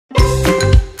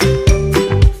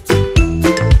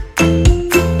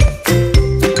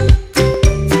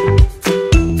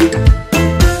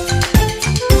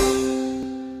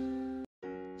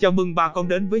Chào mừng bà con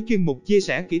đến với chuyên mục chia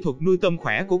sẻ kỹ thuật nuôi tôm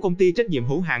khỏe của công ty trách nhiệm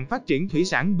hữu hạn phát triển thủy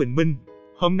sản Bình Minh.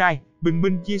 Hôm nay, Bình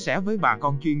Minh chia sẻ với bà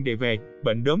con chuyên đề về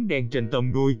bệnh đốm đen trên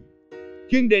tôm nuôi.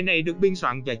 Chuyên đề này được biên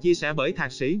soạn và chia sẻ bởi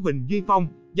Thạc sĩ Huỳnh Duy Phong,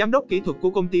 Giám đốc kỹ thuật của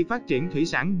công ty phát triển thủy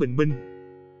sản Bình Minh.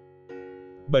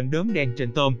 Bệnh đốm đen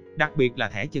trên tôm, đặc biệt là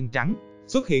thẻ chân trắng,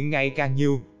 xuất hiện ngày càng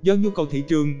nhiều do nhu cầu thị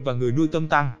trường và người nuôi tôm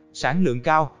tăng, sản lượng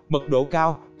cao, mật độ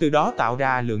cao, từ đó tạo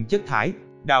ra lượng chất thải,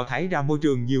 đào thải ra môi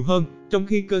trường nhiều hơn, trong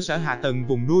khi cơ sở hạ tầng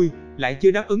vùng nuôi lại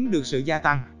chưa đáp ứng được sự gia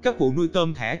tăng các vụ nuôi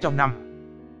tôm thẻ trong năm.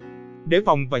 Để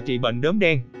phòng và trị bệnh đốm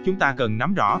đen, chúng ta cần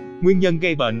nắm rõ nguyên nhân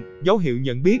gây bệnh, dấu hiệu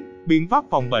nhận biết, biện pháp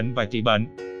phòng bệnh và trị bệnh.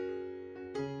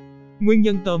 Nguyên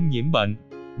nhân tôm nhiễm bệnh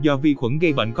do vi khuẩn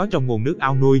gây bệnh có trong nguồn nước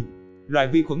ao nuôi. Loại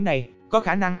vi khuẩn này có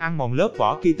khả năng ăn mòn lớp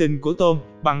vỏ kitin của tôm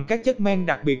bằng các chất men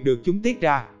đặc biệt được chúng tiết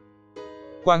ra.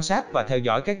 Quan sát và theo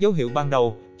dõi các dấu hiệu ban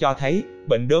đầu cho thấy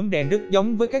bệnh đốm đen rất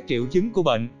giống với các triệu chứng của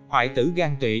bệnh hoại tử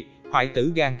gan tụy, hoại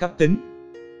tử gan cấp tính.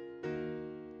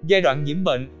 Giai đoạn nhiễm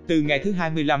bệnh từ ngày thứ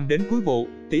 25 đến cuối vụ,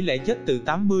 tỷ lệ chết từ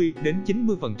 80 đến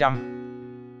 90%.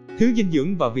 Thiếu dinh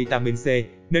dưỡng và vitamin C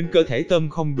nên cơ thể tôm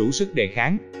không đủ sức đề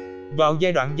kháng. Vào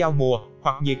giai đoạn giao mùa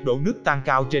hoặc nhiệt độ nước tăng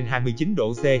cao trên 29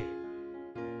 độ C.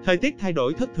 Thời tiết thay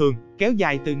đổi thất thường, kéo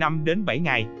dài từ 5 đến 7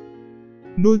 ngày.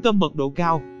 Nuôi tôm mật độ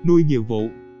cao, nuôi nhiều vụ.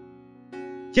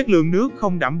 Chất lượng nước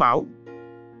không đảm bảo.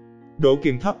 Độ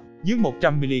kiềm thấp, dưới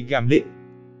 100mg lít.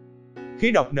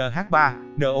 Khí độc NH3,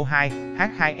 NO2,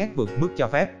 H2S vượt mức cho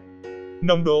phép.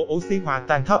 Nồng độ oxy hòa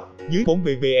tan thấp, dưới 4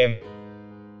 ppm.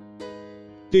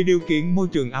 Tùy điều kiện môi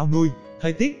trường ao nuôi,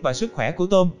 thời tiết và sức khỏe của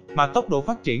tôm mà tốc độ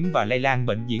phát triển và lây lan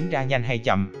bệnh diễn ra nhanh hay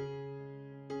chậm.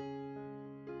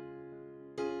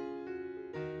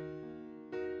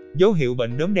 Dấu hiệu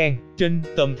bệnh đốm đen trên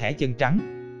tôm thẻ chân trắng.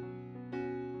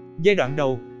 Giai đoạn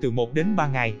đầu, từ 1 đến 3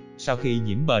 ngày sau khi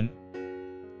nhiễm bệnh.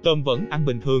 Tôm vẫn ăn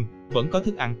bình thường, vẫn có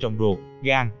thức ăn trong ruột,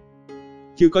 gan.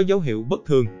 Chưa có dấu hiệu bất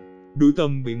thường. Đuôi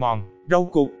tôm bị mòn, râu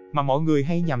cục mà mọi người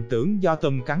hay nhầm tưởng do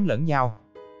tôm cắn lẫn nhau.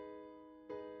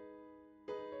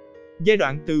 Giai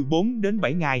đoạn từ 4 đến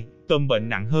 7 ngày, tôm bệnh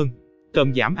nặng hơn.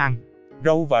 Tôm giảm ăn,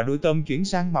 râu và đuôi tôm chuyển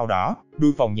sang màu đỏ,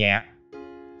 đuôi phồng nhẹ.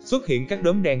 Xuất hiện các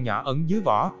đốm đen nhỏ ẩn dưới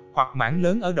vỏ hoặc mảng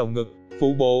lớn ở đầu ngực,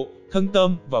 phụ bộ, thân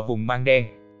tôm và vùng mang đen.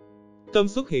 Tôm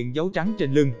xuất hiện dấu trắng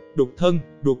trên lưng, đục thân,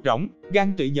 ruột rỗng,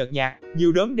 gan tụy nhợt nhạt,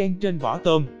 nhiều đốm đen trên vỏ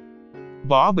tôm.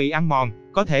 Vỏ bị ăn mòn,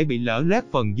 có thể bị lở loét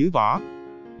phần dưới vỏ.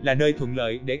 Là nơi thuận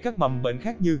lợi để các mầm bệnh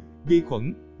khác như vi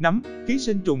khuẩn, nấm, ký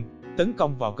sinh trùng tấn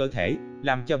công vào cơ thể,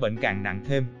 làm cho bệnh càng nặng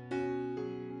thêm.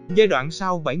 Giai đoạn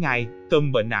sau 7 ngày,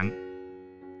 tôm bệnh nặng.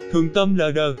 Thường tôm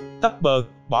lờ đờ, tấp bờ,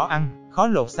 bỏ ăn, khó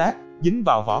lột xác, dính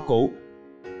vào vỏ cũ.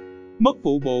 Mất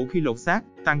phụ bộ khi lột xác,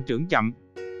 tăng trưởng chậm.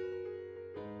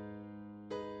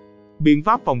 Biện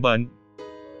pháp phòng bệnh.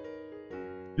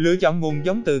 Lựa chọn nguồn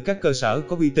giống từ các cơ sở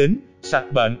có uy tín, sạch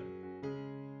bệnh.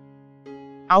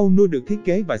 Ao nuôi được thiết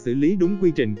kế và xử lý đúng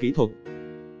quy trình kỹ thuật.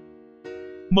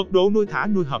 Mật độ nuôi thả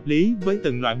nuôi hợp lý với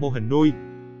từng loại mô hình nuôi.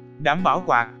 Đảm bảo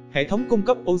quạt, hệ thống cung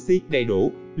cấp oxy đầy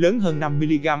đủ, lớn hơn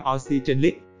 5mg oxy trên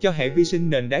lít, cho hệ vi sinh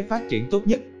nền đáy phát triển tốt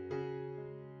nhất.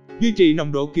 Duy trì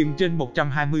nồng độ kiềm trên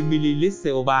 120ml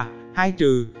CO3,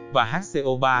 2- và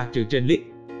HCO3- trên lít.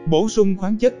 Bổ sung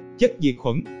khoáng chất, chất diệt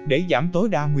khuẩn để giảm tối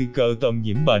đa nguy cơ tôm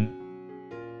nhiễm bệnh.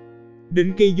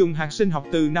 Định kỳ dùng hạt sinh học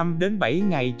từ 5 đến 7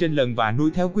 ngày trên lần và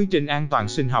nuôi theo quy trình an toàn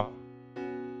sinh học.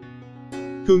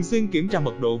 Thường xuyên kiểm tra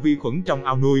mật độ vi khuẩn trong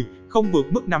ao nuôi, không vượt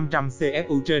mức 500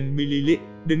 CFU trên ml,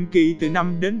 định kỳ từ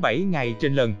 5 đến 7 ngày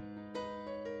trên lần.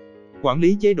 Quản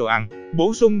lý chế độ ăn,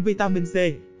 bổ sung vitamin C,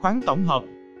 khoáng tổng hợp.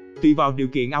 Tùy vào điều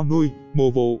kiện ao nuôi,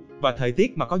 mùa vụ và thời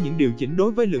tiết mà có những điều chỉnh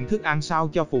đối với lượng thức ăn sao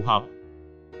cho phù hợp.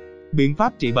 Biện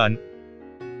pháp trị bệnh.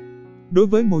 Đối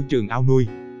với môi trường ao nuôi,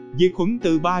 diệt khuẩn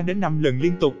từ 3 đến 5 lần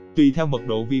liên tục, tùy theo mật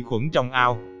độ vi khuẩn trong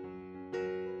ao.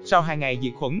 Sau 2 ngày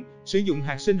diệt khuẩn, sử dụng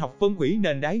hạt sinh học phân hủy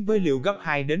nền đáy với liều gấp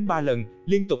 2 đến 3 lần,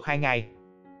 liên tục 2 ngày.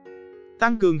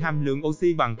 Tăng cường hàm lượng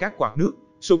oxy bằng các quạt nước,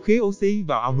 sục khí oxy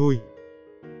vào ao nuôi.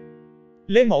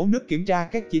 Lấy mẫu nước kiểm tra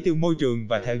các chỉ tiêu môi trường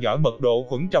và theo dõi mật độ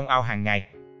khuẩn trong ao hàng ngày.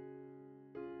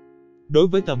 Đối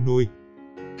với tôm nuôi,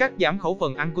 cắt giảm khẩu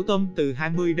phần ăn của tôm từ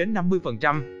 20 đến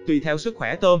 50%, tùy theo sức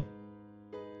khỏe tôm.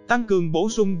 Tăng cường bổ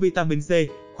sung vitamin C,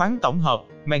 khoáng tổng hợp,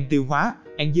 men tiêu hóa,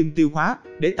 enzyme tiêu hóa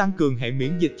để tăng cường hệ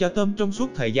miễn dịch cho tôm trong suốt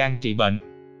thời gian trị bệnh.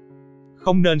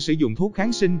 Không nên sử dụng thuốc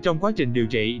kháng sinh trong quá trình điều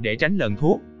trị để tránh lợn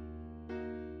thuốc.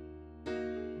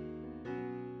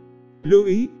 Lưu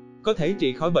ý, có thể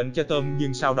trị khỏi bệnh cho tôm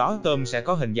nhưng sau đó tôm sẽ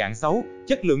có hình dạng xấu,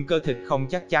 chất lượng cơ thịt không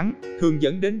chắc chắn, thường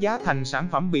dẫn đến giá thành sản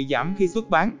phẩm bị giảm khi xuất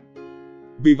bán.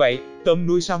 Vì vậy, tôm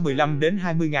nuôi sau 15 đến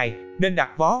 20 ngày nên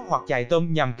đặt vó hoặc chài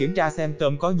tôm nhằm kiểm tra xem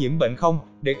tôm có nhiễm bệnh không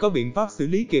để có biện pháp xử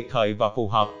lý kịp thời và phù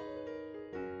hợp.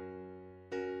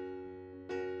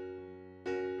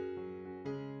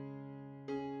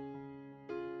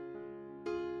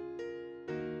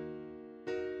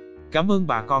 Cảm ơn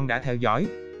bà con đã theo dõi.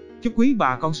 Chúc quý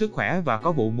bà con sức khỏe và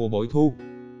có vụ mùa bội thu.